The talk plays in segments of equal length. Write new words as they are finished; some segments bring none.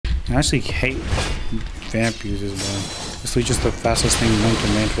I actually hate vamp users, bro. It's like just the fastest thing known to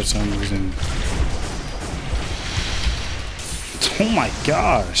man for some reason. Oh my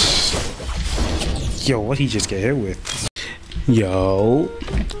gosh. Yo, what he just get hit with? Yo,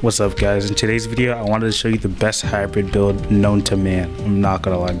 what's up guys? In today's video I wanted to show you the best hybrid build known to man. I'm not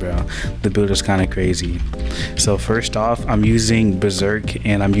gonna lie, bro, the build is kind of crazy. So first off, I'm using Berserk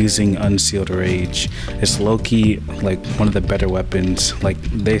and I'm using Unsealed Rage. It's low-key like one of the better weapons. Like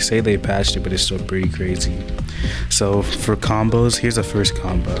they say they patched it, but it's still pretty crazy. So for combos, here's the first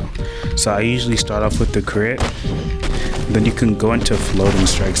combo. So I usually start off with the crit, then you can go into floating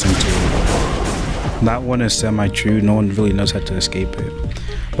strikes into it. That one is semi-true, no one really knows how to escape it.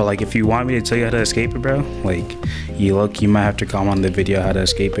 But like if you want me to tell you how to escape it, bro, like you might have to comment on the video how to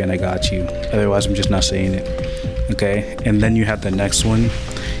escape it and I got you. Otherwise I'm just not saying it. Okay, and then you have the next one.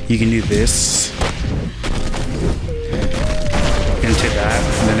 You can do this into that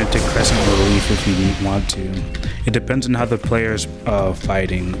and then into Crescent Relief if you want to. It depends on how the player's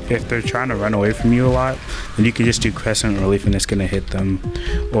fighting. If they're trying to run away from you a lot, then you can just do Crescent Relief and it's gonna hit them.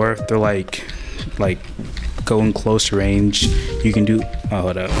 Or if they're like going close range, you can do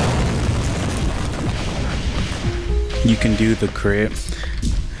hold up, you can do the crit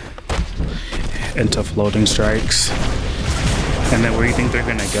into floating strikes, and then where you think they're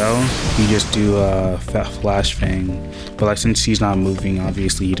gonna go, you just do Flash Fang. But like since he's not moving,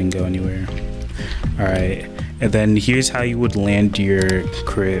 obviously he didn't go anywhere. Alright, and then here's how you would land your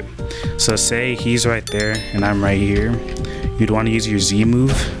crit. So say he's right there and I'm right here, you'd want to use your Z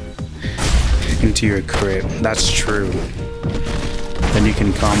move into your crit. That's true. Then you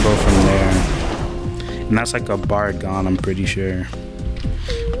can combo from there. And that's like a bar gone, I'm pretty sure.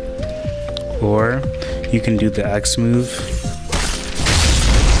 Or you can do the X move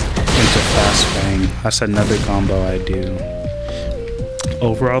into Fast Fang. That's another combo I do.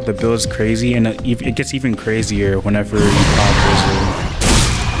 Overall, the build is crazy, and it gets even crazier whenever you pop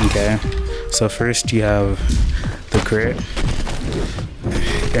Wizard. Okay, so first you have the crit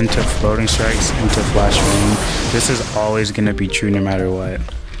into floating strikes, into Flash Fang. This is always gonna be true no matter what.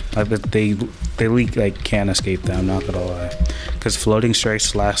 Like they like can't escape that, I'm not gonna lie. Because floating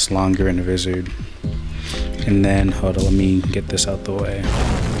strikes last longer in Wizard. And then hold on, let me get this out the way.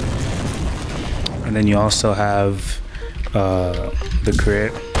 And then you also have the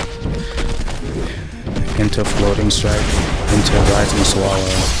crit into floating strike, into Rising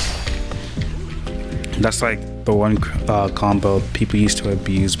Swallow. That's like the one combo people used to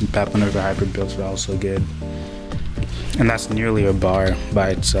abuse back whenever hybrid builds were also good. And that's nearly a bar by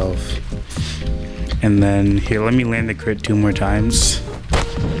itself. And then here, let me land the crit 2 more times.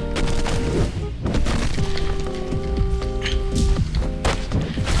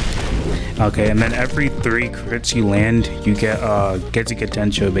 Okay, and then every 3 crits you land, you get Gezuga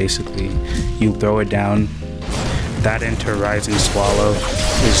Tensho basically. You throw it down. That into Rising Swallow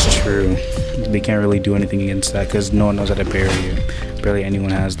is true. They can't really do anything against that because no one knows how to parry it. Barely anyone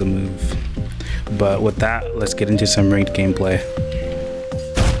has the move. But with that, let's get into some ranked gameplay.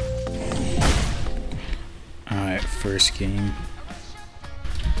 Alright, first game.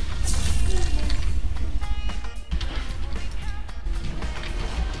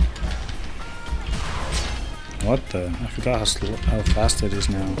 What the? I forgot how fast it is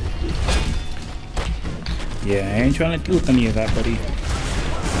now. Yeah, I ain't trying to deal with any of that, buddy.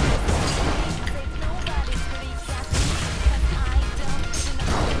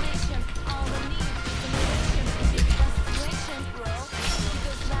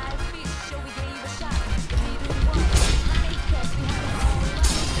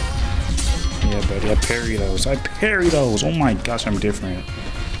 Yeah, buddy, I parry those. I parry those. Oh my gosh, I'm different.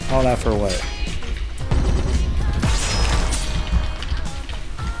 All that for what?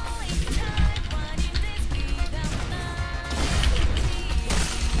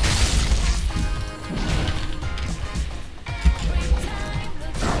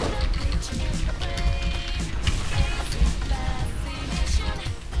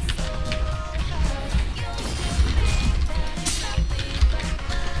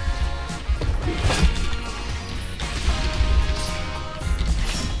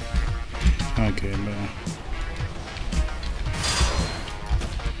 Okay, man.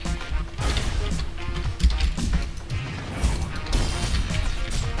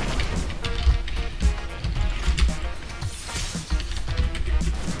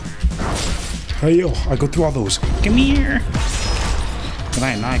 Hey yo, I go through all those. Come here. Can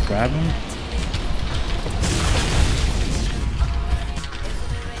I not grab him?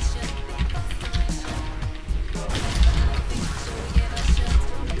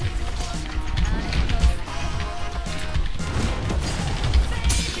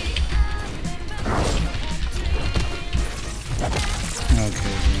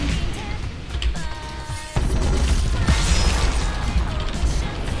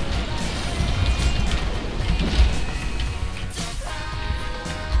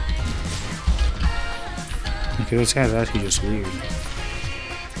 Okay, this guy's actually just weird.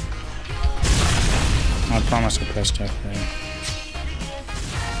 I promise I'll press F there.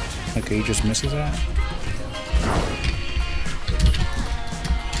 Okay, he just misses that?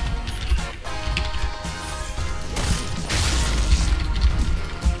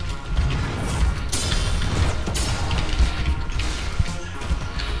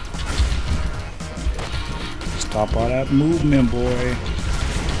 Stop all that movement, boy.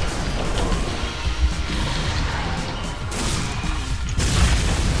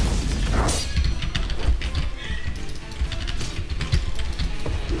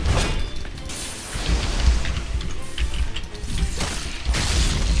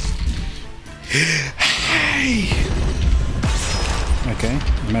 Hey. Okay,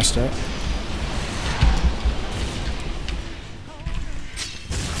 messed up.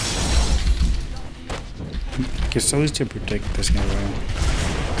 It's so easy to predict this guy, bro.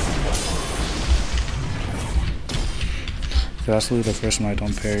 That's literally the first one I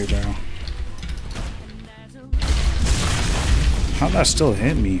don't parry, bro. How'd that still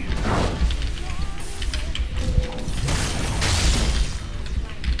hit me?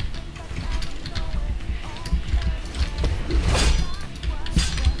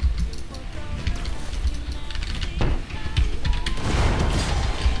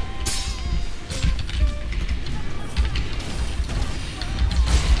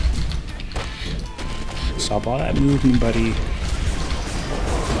 Stop all that movement, buddy.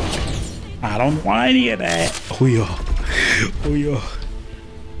 I don't want any of that. Oh yeah. Oh yeah.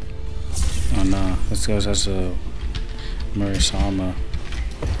 Oh no. This goes as a Murasama.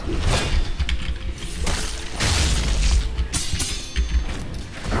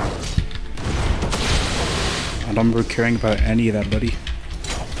 I don't remember caring about any of that, buddy.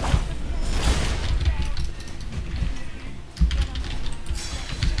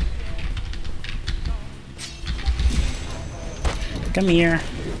 Come here.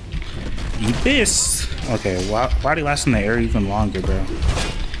 Eat this. Okay, why do you last in the air even longer, bro?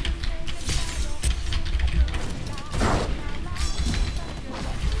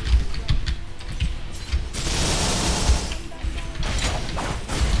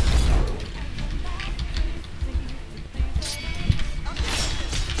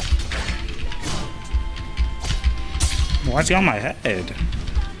 Why is he on my head?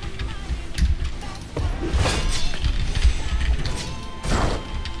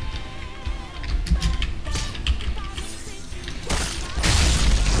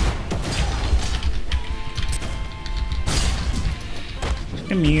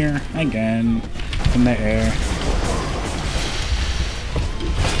 Come here, again, in the air.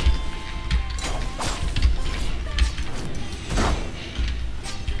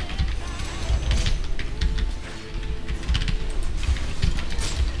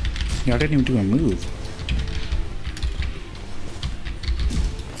 Y'all didn't even do a move.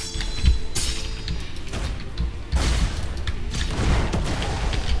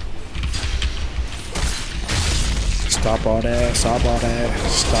 Stop all that, stop all that,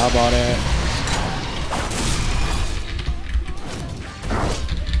 stop all that.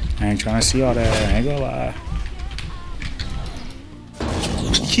 I ain't trying to see all that, I ain't gonna lie.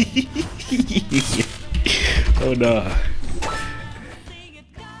 Oh no.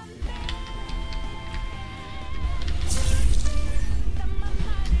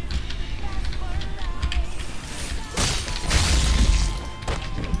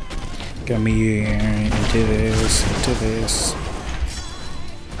 Come here, into this, into this,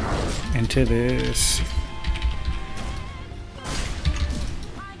 into this,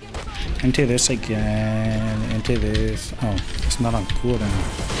 into this again, into this. Oh, it's not on cooldown.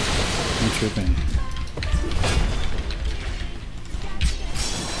 I'm tripping.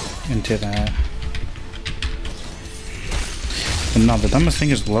 Into that. But no, the dumbest thing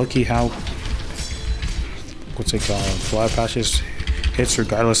is low-key how, what's it called, fly patches hits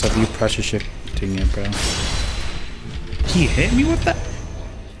regardless of you pressure shifting it, bro. He hit me with that?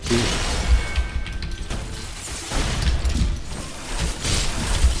 Dude.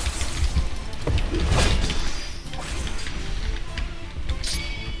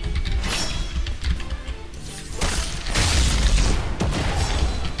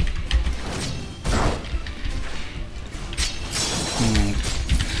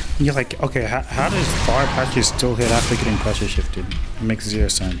 You're like, okay, how does far patches still hit after getting pressure shifted? It makes zero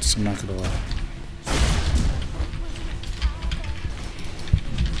sense, I'm not gonna lie.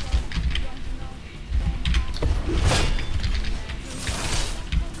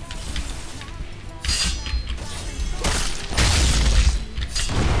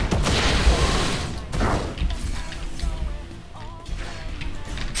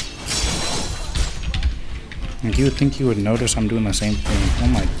 Like, you would think you would notice I'm doing the same thing. Oh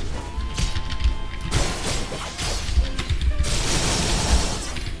my.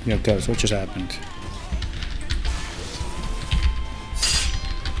 Yo, guys, what just happened?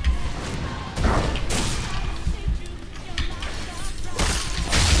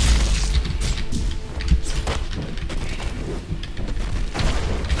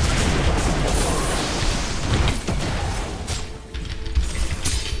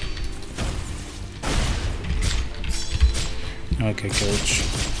 Okay, coach.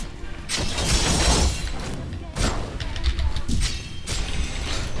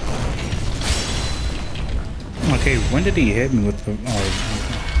 Okay, when did he hit me with the...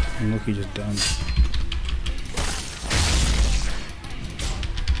 Oh, and look, he just done.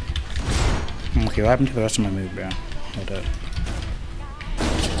 Okay, what happened to the rest of my move, bro? Hold up.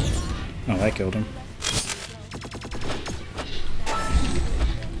 Oh, that killed him.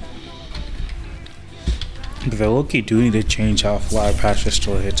 But the Loki do need to change how Flower Patcher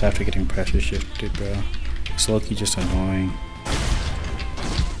still hits after getting pressure shifted, bro. It's Loki just annoying.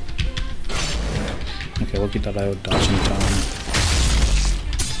 Okay, Loki thought I would dodge in time.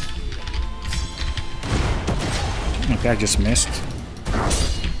 Okay, I just missed.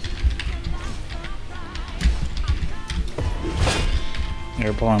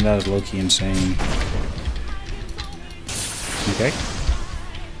 Airball on that is Loki insane. Okay.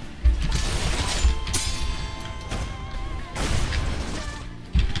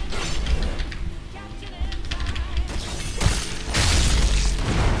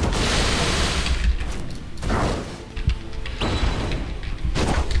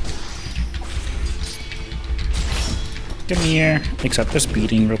 Come here. Accept this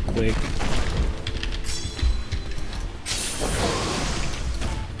beating real quick.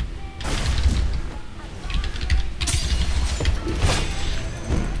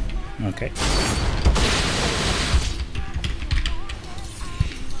 Okay.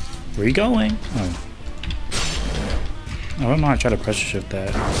 Where are you going? Oh. I don't know how to try to pressure shift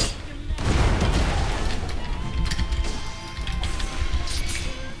that.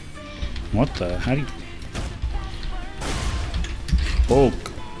 What the? How do you... Oh.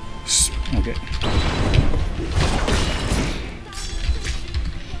 Okay.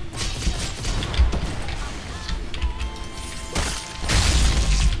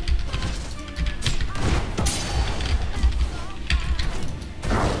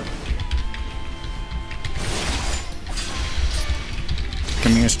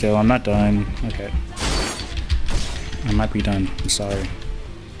 Come here still, I'm not done. Okay. I might be done, I'm sorry.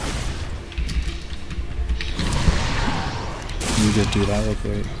 Let me just do that real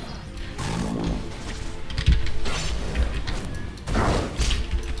quick.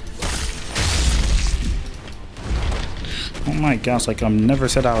 Oh my gosh, like I never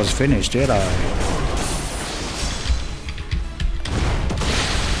said I was finished, did I?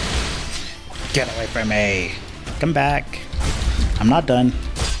 Get away from me! Come back! I'm not done.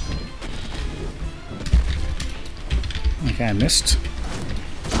 Okay, I missed.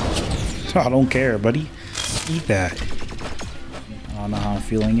 I don't care, buddy. Eat that. I don't know how I'm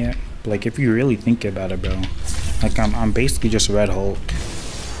feeling yet. But like, if you really think about it, bro, like I'm basically just Red Hulk.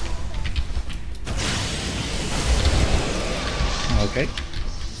 Okay.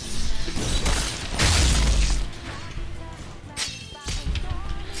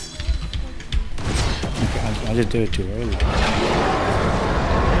 Okay, I just did it too early.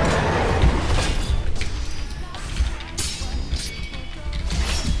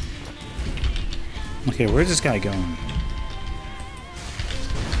 Okay, where's this guy going?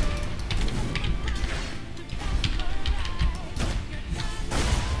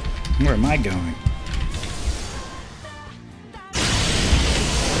 Where am I going?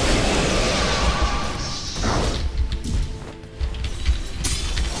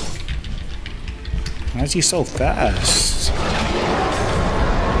 Why is he so fast?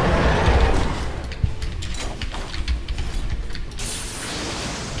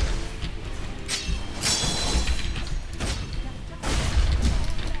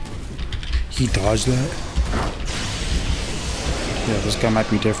 He dodged that? Yeah, this guy might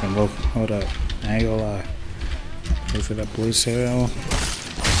be different. Look, hold up. I ain't gonna lie. Wait for that blue sail.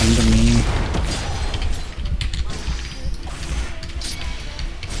 Under me.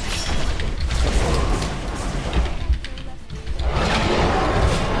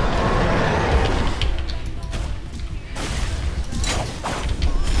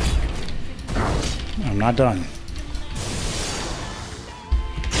 I'm not done.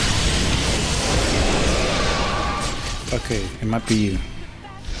 Okay, it might be you.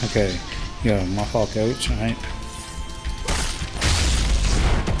 Okay, yeah, my fault, coach, alright.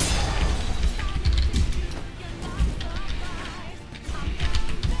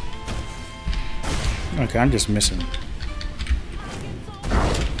 Okay, I'm just missing.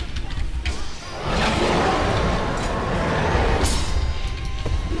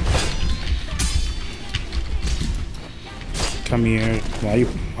 Come here. Why you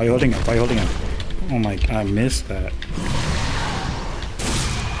holding up? Why you holding up? Oh my, I missed that.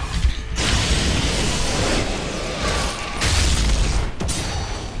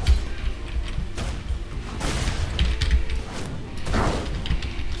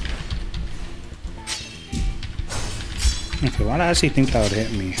 Okay, why did I actually think that would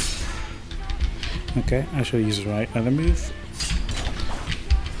hit me? Okay, I should use the right other move.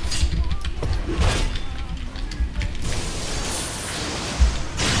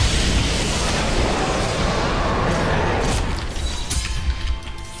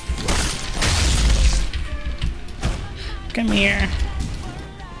 Come here.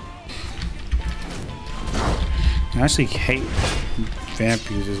 I actually hate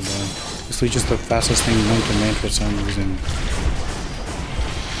vamp users, but this is just the fastest thing known to man for some reason.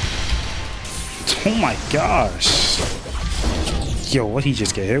 Oh my gosh. Yo, what he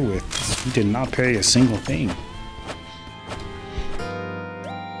just get hit with? He did not parry a single thing.